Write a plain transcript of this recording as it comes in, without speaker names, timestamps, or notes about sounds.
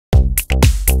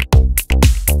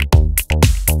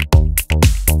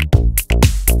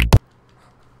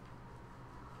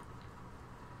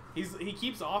he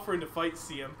keeps offering to fight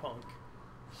CM Punk.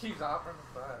 He's offering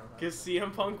to fight him. Because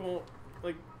CM Punk won't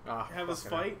have his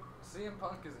fight. CM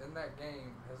Punk is in that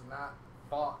game, has not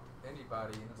fought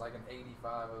anybody, and it's like an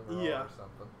 85 overall or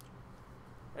something.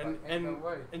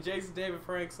 And Jason David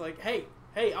Frank's like, hey,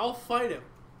 I'll fight him.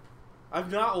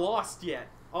 I've not lost yet.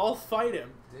 I'll fight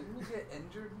him. Didn't he get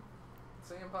injured?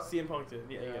 CM Punk? CM Punk did.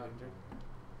 Yeah, he got injured.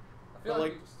 I feel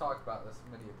like we just talked about this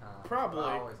many a time.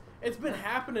 Probably. It's been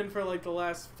happening for like the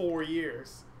last 4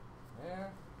 years. Yeah.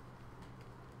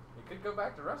 He could go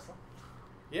back to wrestling.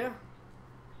 Yeah.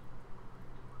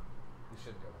 He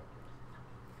should go back to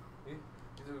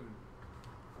wrestling.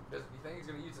 Do you think he's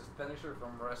going to use his finisher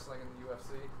from wrestling in the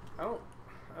UFC?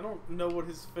 I don't know what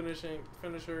his finisher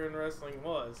in wrestling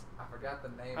was. I forgot the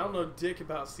name. I don't know dick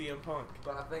about CM Punk.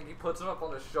 But I think he puts him up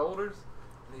on his shoulders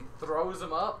and he throws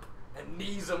him up and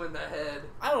knees him in the head.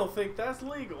 I don't think that's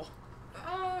legal.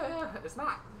 It's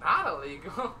not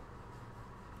illegal.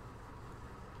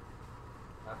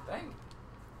 I think.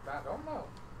 I don't know.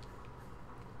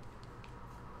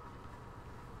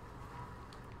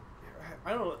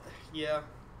 Yeah.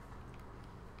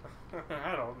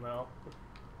 I don't know.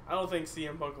 I don't think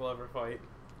CM Punk will ever fight.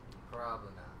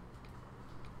 Probably not.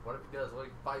 What if he does? What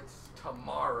if he fights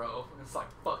tomorrow? And it's like,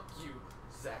 fuck you,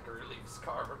 Zachary Leaves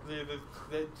Carver. Yeah,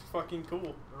 that's fucking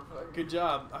cool. Good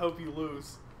job. I hope you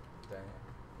lose. Damn.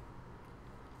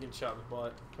 Getting shot in the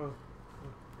butt.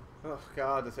 Oh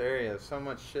god, this area is so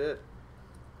much shit.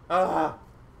 Ah!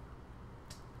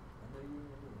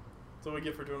 That's what we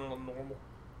get for doing it on normal.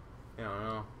 I don't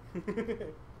know.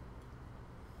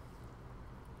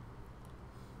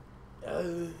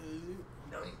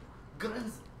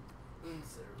 Guns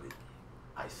with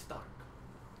Ice Stark.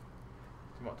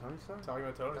 Talking about Tony Stark? Talking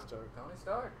about Tony Stark. Tony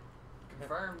Stark.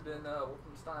 Confirmed in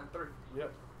Wolfenstein 3.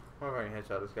 Yep. What if I can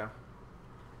headshot this guy?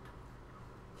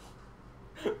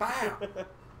 Bam!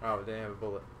 Oh, they didn't have a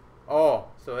bullet. Oh,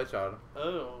 still headshot him.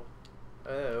 Oh.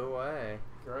 Oh, way.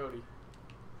 Grody.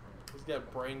 He's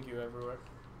got brain goo everywhere.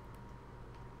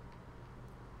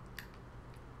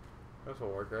 This will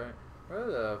work, right? Where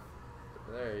the...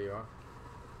 There you are.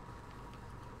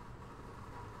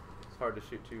 It's hard to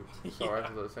shoot two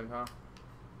rifles at the same time.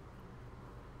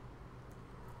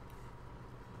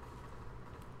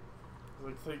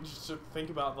 Just think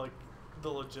about like the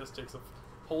logistics of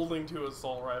holding two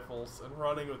assault rifles and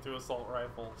running with two assault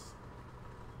rifles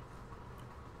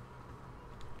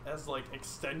as like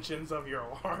extensions of your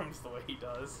arms the way he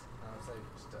does. I would say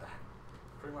just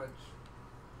pretty much.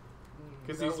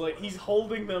 Because he's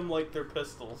holding them like they're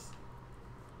pistols.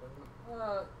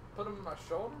 Put them in my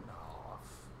shoulder? No.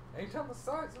 Ain't on the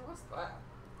sides. What's that?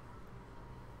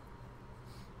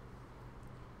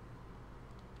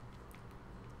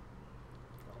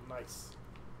 Oh, nice.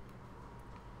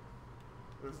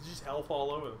 There's just health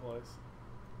all over the place.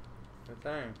 Good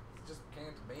thing. It's just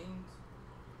cans of beans.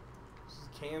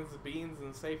 Just cans of beans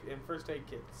and first aid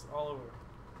kits all over.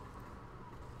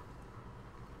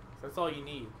 So that's all you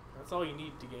need. That's all you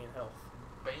need to gain health.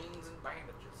 Beans and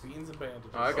bandages. Beans and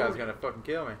bandages. Oh, that guy's gonna fucking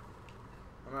kill me.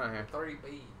 I'm out of here. 3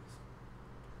 bees.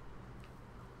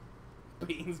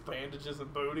 Beans, bandages,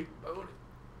 and booty. Booty.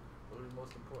 Booty's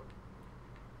most important.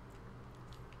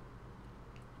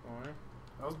 Alright.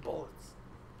 That was bullets.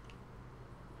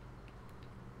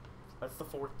 That's the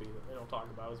fourth bee that they don't talk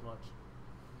about as much.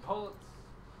 Bullets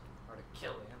are to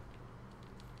kill him.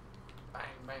 Bang,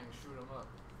 bang, shoot him up.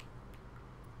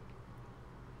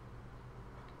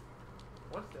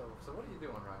 So what are you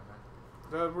doing right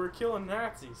now? We're killing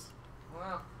Nazis.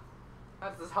 Well,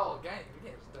 that's this whole game. You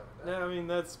can't just do that. Yeah, I mean,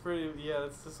 that's pretty... Yeah,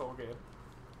 that's this whole game.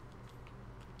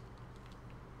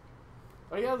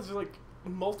 Oh yeah, there's like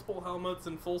multiple helmets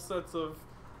and full sets of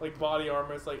like body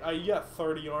armor. It's like, you got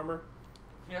 30 armor.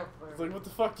 Yeah. It's like, what the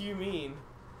fuck do you mean?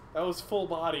 That was full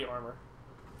body armor.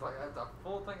 It's like it's a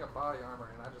full thing of body armor,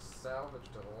 and I just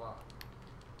salvaged a lot.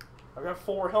 I've got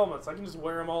 4 helmets. I can just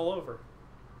wear them all over.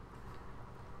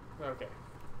 Okay.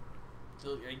 So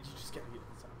you just gotta get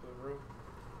this out of the room,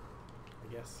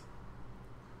 I guess.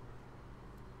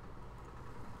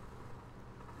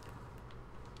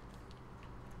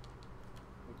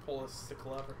 Pull this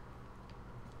lever.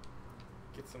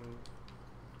 Get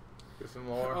some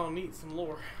lore. Oh, neat, some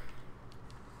lore.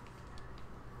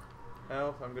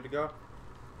 Health, I'm good to go.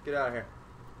 Get out of here.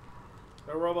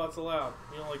 No robots allowed.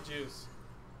 You don't like juice.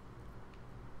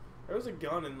 There was a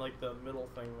gun in like the middle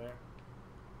thing there.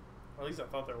 At least I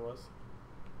thought there was.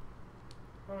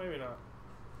 Oh, maybe not.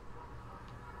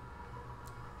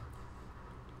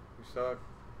 You suck.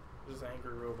 Just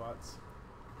angry robots.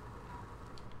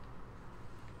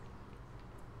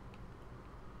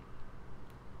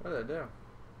 What did I do?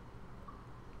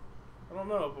 I don't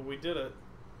know, but we did it.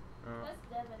 That's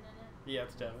Devin, isn't it? Yeah,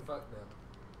 it's Devin. Fuck them.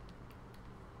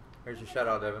 Here's your shout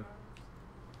out, Devin.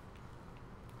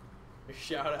 Your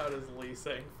shout out is Lee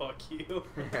saying "fuck you."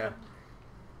 Yeah.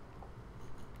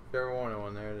 If you ever wanted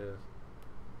one, there it is.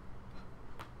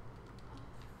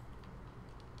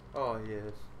 Oh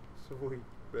yes, sweet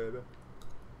baby.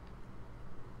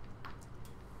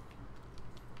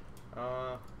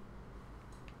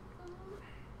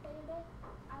 Baby,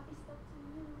 I'll be stuck to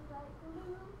you like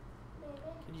glue. Baby,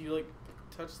 Can you like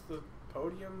touch the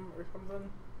podium or something?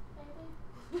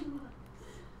 baby.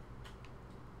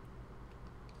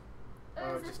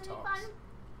 Oh, it Is this just any talks. fun?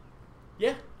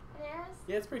 Yeah, Yes.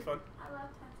 yeah, it's pretty fun. I love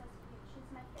Princess Peach.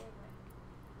 She's my favorite.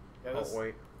 Yeah, Oh that's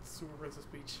wait. Super Princess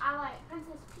Peach. I like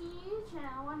Princess Peach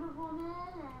and Wonder Woman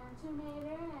and Tomb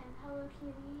Raider and Hello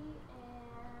Kitty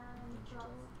and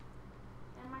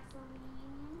and Marceline and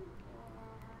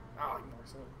I like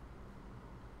Marceline.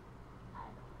 I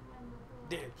don't remember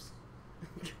the Dibs.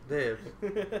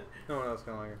 Dibs. No one else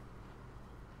gonna like her.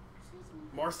 Excuse me.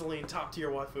 Marceline, top tier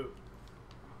waifu.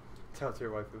 Tell to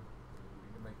your waifu. You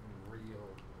can make me real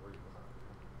hungry.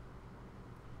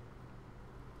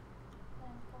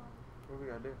 What do we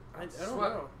gotta do? I don't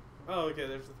Sweat. know. Oh, okay,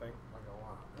 there's the thing. Like a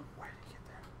lot. Where did you get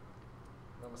there?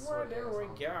 I'm a Where sweaty do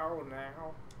we asshole. go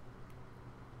now?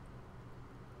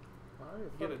 Why the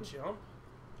Get a fuck is- jump?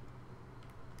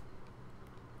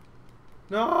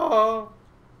 No.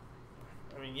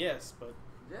 I mean, yes, but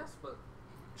Yes, but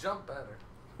jump better.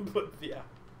 but yeah.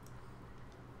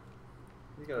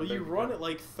 You gotta Well, you baby run jump. at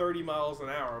like 30 miles an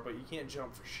hour, but you can't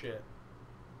jump for shit.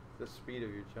 The speed of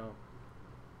your jump.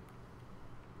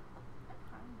 I'm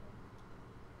hungry.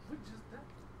 We just did.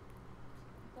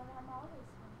 But I'm always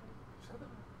hungry. Shut up.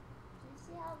 Do you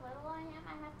see how little I am?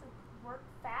 I have to work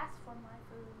fast for my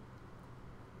food.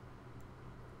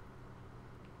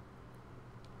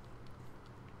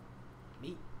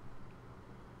 Neat.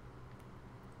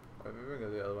 Wait, maybe we can go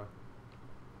the other way.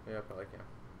 Yeah, I probably can.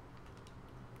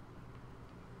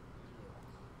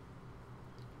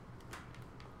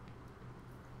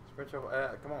 Sprint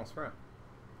your come on, sprint.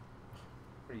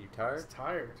 What, are you tired? It's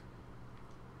tired.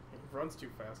 It runs too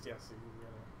fast. Yes, you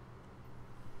gotta.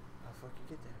 How the fuck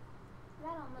you get there?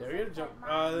 That almost Yeah, we gotta looks jump. like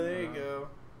Ah, mine. there you No. go.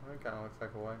 Well, it kind of looks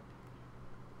like a way.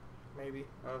 Maybe.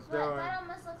 I was Look, doing. that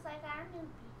almost looks like our newbie.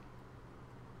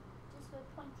 Just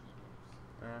with pointy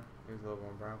ears. Yeah, he's a little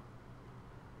more brown.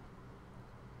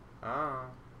 Ah.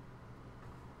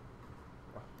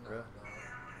 Oh, No, really?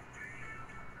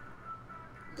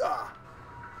 no. Ah!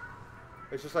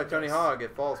 It's just like Tony Yes. Hawk.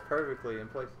 It falls perfectly in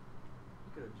place.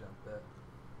 You could have jumped that.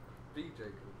 BJ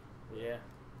could have. Yeah.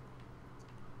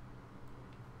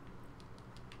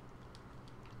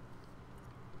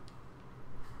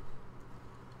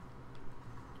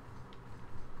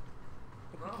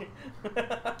 No.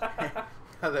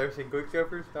 Have you ever seen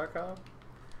quickscopers.com?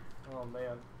 Oh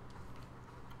man.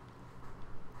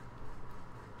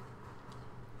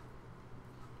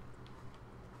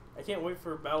 I can't wait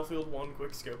for Battlefield 1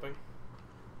 quick scoping.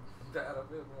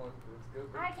 Battlefield 1 was good.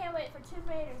 I can't wait for Tomb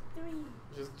Raider 3.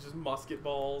 Just musket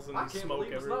balls and I can't smoke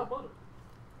believe it's everywhere. not butter.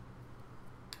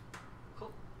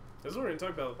 This is what we're gonna talk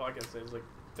about in the podcast today. Is like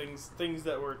things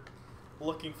that we're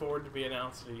looking forward to be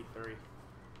announced at E3.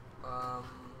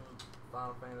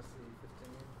 Final Fantasy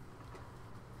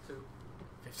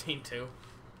 15 2. 15-2.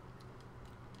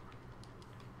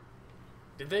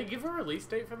 Did they give a release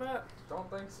date for that? Don't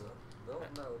think so. Don't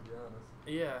know, to be honest.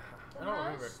 Yeah, The I don't most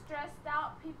remember. stressed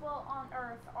out people on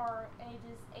Earth are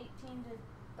ages 18 to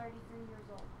 33 years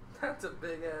old. That's a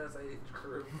big ass age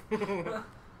group.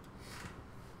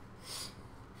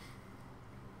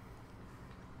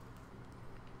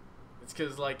 It's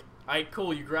because like,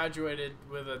 cool, you graduated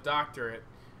with a doctorate.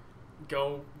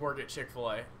 Go work at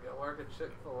Chick-fil-A. Got work at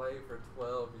Chick-fil-A for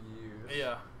 12 years.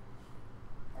 Yeah.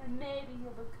 And maybe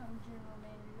you'll become general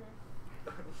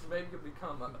manager. Maybe you'll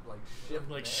become a, like shift Like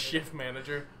manager. shift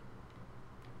manager.